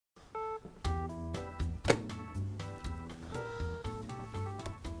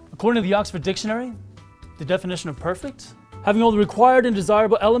According to the Oxford Dictionary, the definition of perfect: having all the required and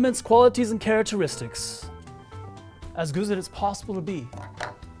desirable elements, qualities, and characteristics. As good as it's possible to be.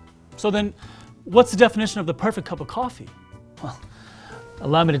 So then, what's the definition of the perfect cup of coffee? Well,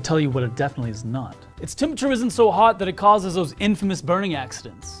 allow me to tell you what it definitely is not. Its temperature isn't so hot that it causes those infamous burning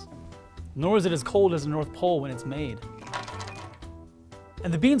accidents. Nor is it as cold as the North Pole when it's made.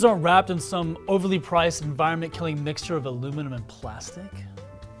 And the beans aren't wrapped in some overly priced, environment-killing mixture of aluminum and plastic.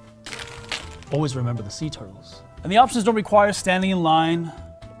 Always remember the sea turtles. And the options don't require standing in line,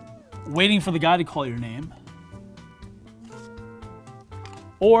 waiting for the guy to call your name,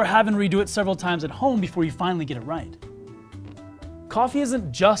 or having to redo it several times at home before you finally get it right. Coffee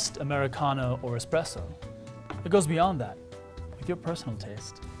isn't just Americano or espresso. It goes beyond that, with your personal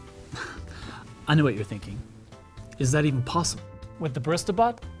taste. I know what you're thinking. Is that even possible? With the Barista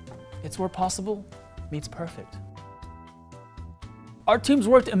Bot, it's where possible meets perfect. Our teams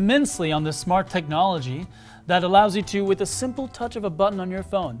worked immensely on this smart technology that allows you to, with a simple touch of a button on your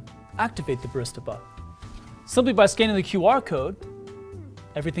phone, activate the Barista Bot. Simply by scanning the QR code,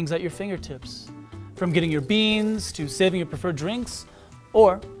 everything's at your fingertips. From getting your beans, to saving your preferred drinks,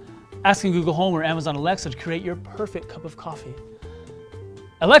 or asking Google Home or Amazon Alexa to create your perfect cup of coffee.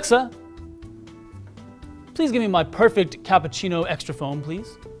 Alexa, please give me my perfect cappuccino extra foam,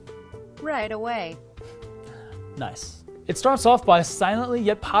 please. Right away. Nice. It starts off by silently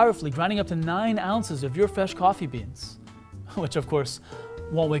yet powerfully grinding up to 9 ounces of your fresh coffee beans, which of course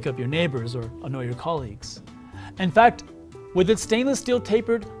won't wake up your neighbors or annoy your colleagues. In fact, with its stainless steel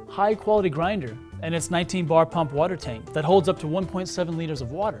tapered, high-quality grinder and its 19-bar pump water tank that holds up to 1.7 liters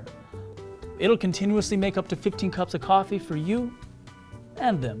of water, it'll continuously make up to 15 cups of coffee for you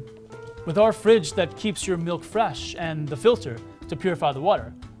and them. With our fridge that keeps your milk fresh and the filter to purify the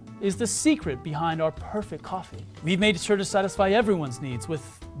water is the secret behind our perfect coffee. We've made sure to satisfy everyone's needs with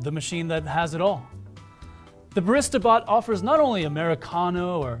the machine that has it all. The Barista Bot offers not only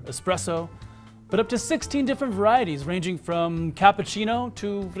Americano or espresso, but up to 16 different varieties ranging from cappuccino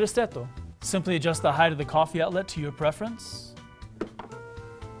to ristretto. Simply adjust the height of the coffee outlet to your preference.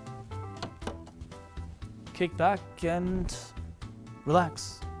 Kick back and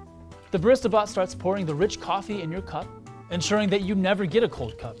relax. The Barista Bot starts pouring the rich coffee in your cup, ensuring that you never get a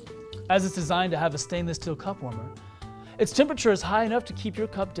cold cup, as it's designed to have a stainless steel cup warmer. Its temperature is high enough to keep your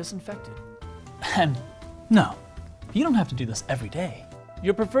cup disinfected. And no, you don't have to do this every day.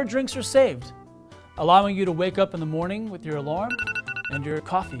 Your preferred drinks are saved, allowing you to wake up in the morning with your alarm and your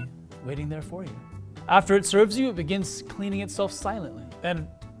coffee waiting there for you. After it serves you, it begins cleaning itself silently. And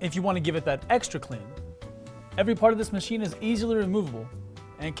if you want to give it that extra clean, every part of this machine is easily removable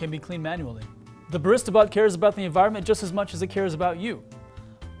and can be cleaned manually. The Barista Bot cares about the environment just as much as it cares about you,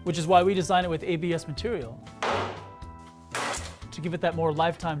 which is why we designed it with ABS material to give it that more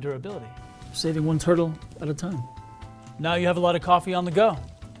lifetime durability, saving one turtle at a time. Now you have a lot of coffee on the go.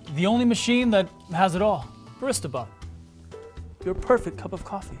 The only machine that has it all, Barista Bot, your perfect cup of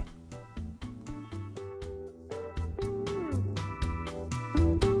coffee.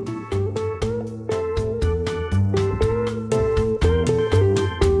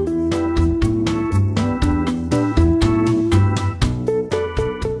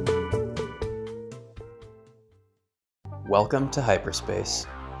 Welcome to hyperspace.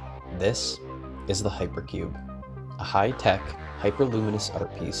 This is the HyperCube, a high-tech, hyperluminous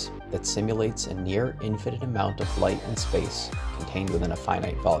art piece that simulates a near infinite amount of light and space contained within a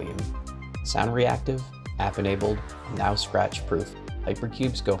finite volume. Sound reactive, app-enabled, and now scratch-proof,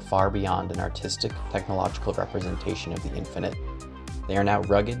 HyperCubes go far beyond an artistic, technological representation of the infinite. They are now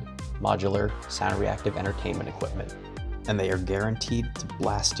rugged, modular, sound-reactive entertainment equipment, and they are guaranteed to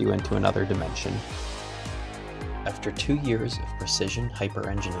blast you into another dimension. After 2 years of precision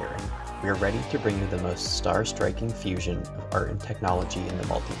hyper-engineering, we are ready to bring you the most star-striking fusion of art and technology in the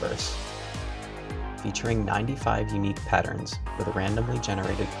multiverse. Featuring 95 unique patterns with randomly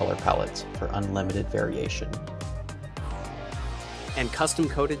generated color palettes for unlimited variation. And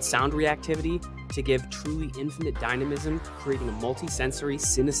custom-coded sound reactivity to give truly infinite dynamism, creating a multi-sensory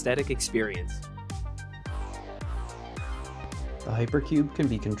synesthetic experience. The HyperCube can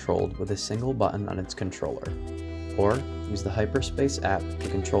be controlled with a single button on its controller, or use the Hyperspace app to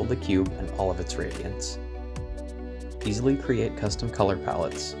control the cube and all of its radiance. Easily create custom color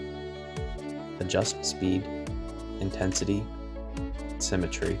palettes, adjust speed, intensity,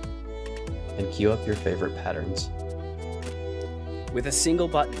 symmetry, and queue up your favorite patterns. With a single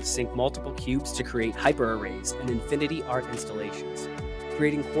button, sync multiple cubes to create hyper arrays and infinity art installations,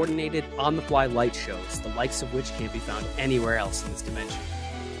 creating coordinated, on-the-fly light shows, the likes of which can't be found anywhere else in this dimension.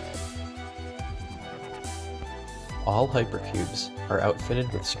 All HyperCubes are outfitted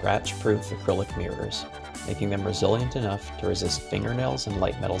with scratch-proof acrylic mirrors, making them resilient enough to resist fingernails and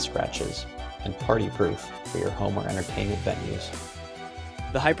light metal scratches, and party-proof for your home or entertainment venues.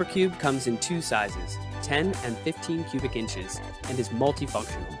 The HyperCube comes in two sizes, 10 and 15 cubic inches, and is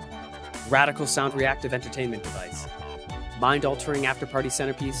multifunctional. Radical sound reactive entertainment device, mind-altering after-party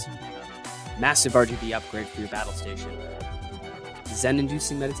centerpiece, massive RGB upgrade for your battle station,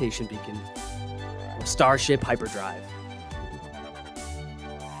 zen-inducing meditation beacon, or Starship hyperdrive.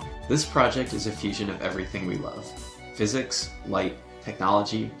 This project is a fusion of everything we love: physics, light,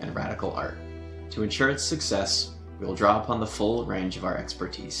 technology, and radical art. To ensure its success, we will draw upon the full range of our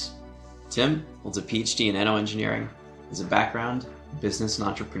expertise. Tim holds a PhD in nanoengineering, has a background in business and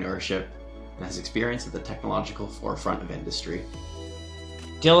entrepreneurship, and has experience at the technological forefront of industry.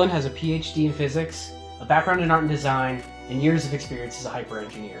 Dylan has a PhD in physics, a background in art and design, and years of experience as a hyper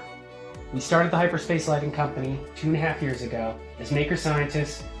engineer. We started the Hyperspace Lighting Company 2.5 years ago as maker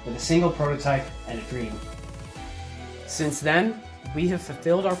scientists with a single prototype and a dream. Since then, we have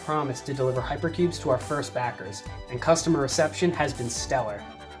fulfilled our promise to deliver HyperCubes to our first backers, and customer reception has been stellar.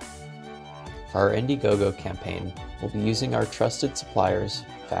 For our Indiegogo campaign, we'll be using our trusted suppliers,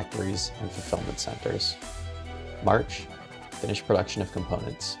 factories, and fulfillment centers. March, finish production of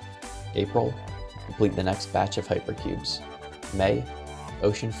components. April, complete the next batch of HyperCubes. May,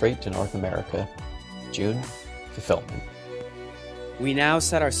 ocean freight to North America. June, fulfillment. We now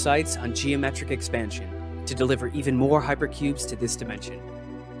set our sights on geometric expansion to deliver even more HyperCubes to this dimension.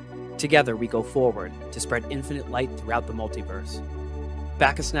 Together we go forward to spread infinite light throughout the multiverse.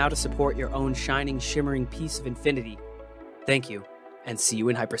 Back us now to support your own shining, shimmering piece of infinity. Thank you, and see you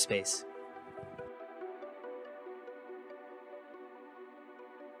in hyperspace.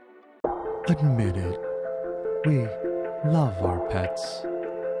 Admit it, we love our pets.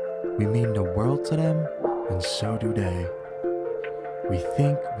 We mean the world to them, and so do they. We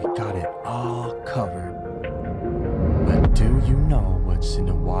think we got it all covered. But do you know what's in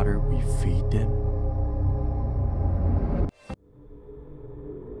the water we feed them?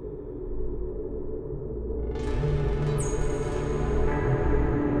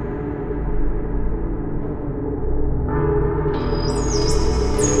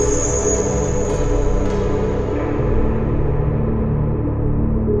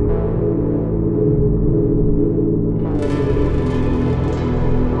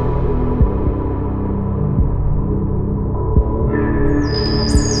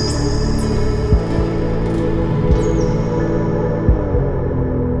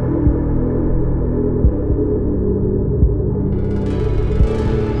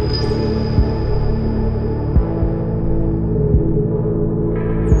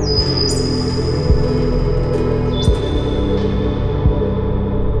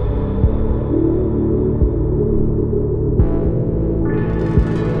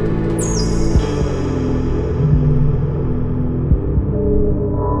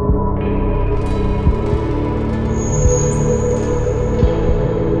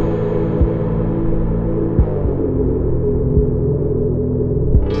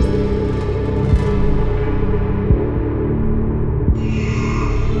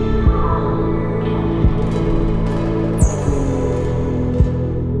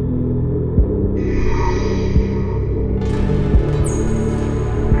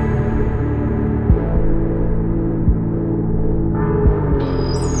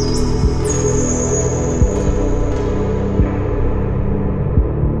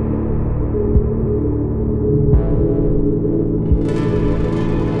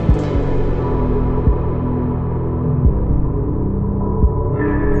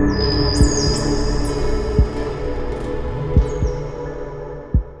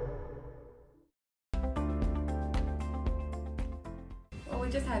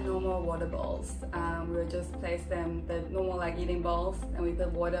 just had normal water bowls. We would just place them, the normal like eating bowls, and we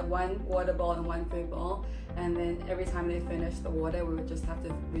put one water bowl and one food bowl, and then every time they finished the water, we would just have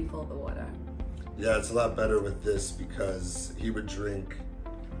to refill the water. Yeah, it's a lot better with this because he would drink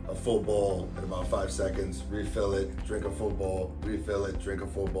a full bowl in about 5 seconds, refill it, drink a full bowl, refill it, drink a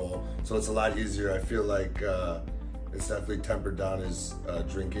full bowl. So it's a lot easier. I feel like it's definitely tempered down his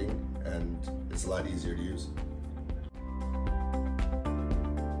drinking, and it's a lot easier to use.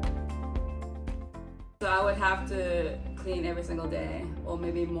 So I would have to clean every single day, or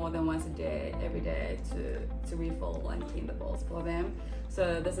maybe more than once a day, every day, to refill and clean the bowls for them.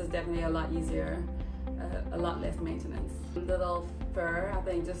 So this is definitely a lot easier, a lot less maintenance. Little fur, I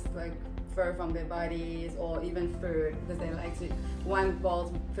think just like fur from their bodies, or even food, because they like to, one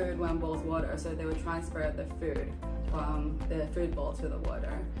bowl's food, one bowl's water, so they would transfer the food from the food bowl to the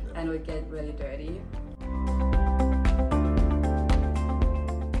water, and it would get really dirty.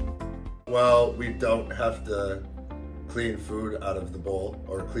 Well, we don't have to clean food out of the bowl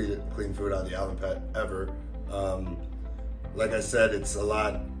or clean food out of the Allen Pet ever. Like I said, it's a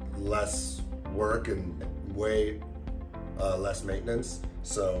lot less work and way less maintenance.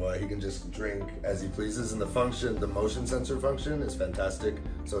 So he can just drink as he pleases, and the motion sensor function is fantastic.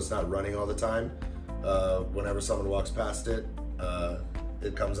 So it's not running all the time. Whenever someone walks past it,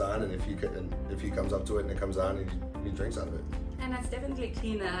 it comes on, and if he comes up to it and it comes on, he drinks out of it. And it's definitely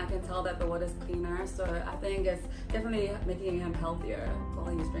cleaner. I can tell that the water is cleaner, so I think it's definitely making him healthier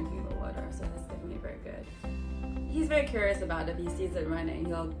while he's drinking the water. So that's definitely very good. He's very curious about it. If he sees it running,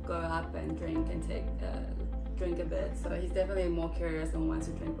 he'll go up and drink and drink a bit. So he's definitely more curious and wants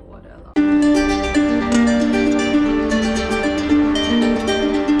to drink the water a lot.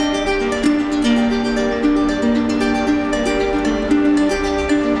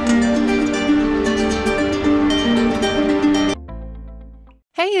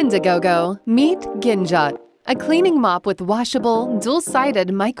 Hey Indiegogo, meet Gadget, a cleaning mop with washable, dual-sided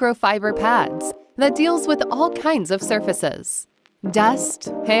microfiber pads that deals with all kinds of surfaces.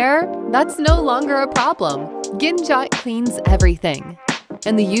 Dust, hair, that's no longer a problem. Gadget cleans everything.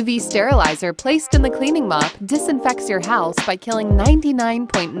 And the UV sterilizer placed in the cleaning mop disinfects your house by killing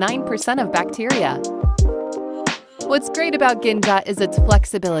 99.9% of bacteria. What's great about Gadget is its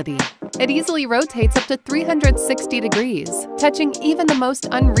flexibility. It easily rotates up to 360 degrees, touching even the most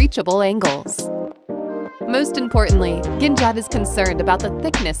unreachable angles. Most importantly, Gadget is concerned about the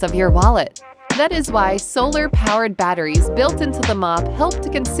thickness of your wallet. That is why solar-powered batteries built into the mop help to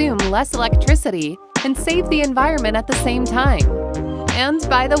consume less electricity and save the environment at the same time. And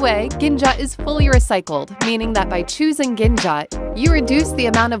by the way, Gadget is fully recycled, meaning that by choosing Gadget, you reduce the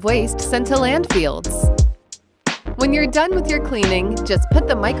amount of waste sent to landfills. When you're done with your cleaning, just put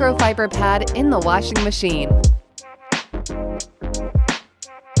the microfiber pad in the washing machine.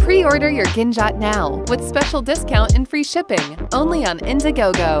 Pre-order your Gadget now with special discount and free shipping only on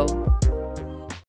Indiegogo.